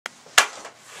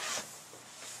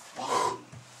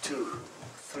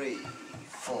3,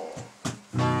 4.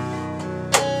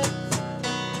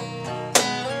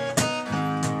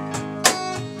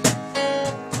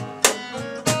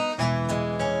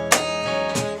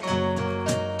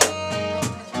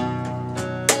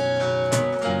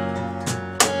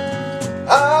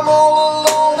 I'm all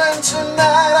alone and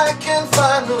tonight I can't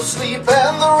find no sleep,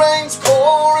 and the rain's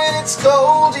pouring, it's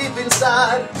cold deep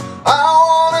inside. I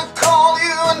wanna call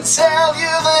you and tell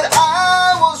you that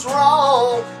I was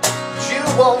wrong, but you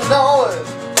won't know it.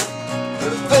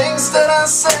 The things that I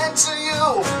said to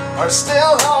you are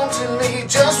still haunting me.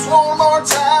 Just one more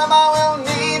time, I will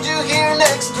need you here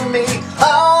next to me.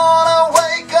 I wanna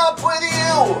wake up with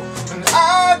you, and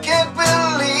I can't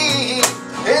believe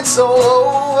it's all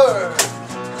over.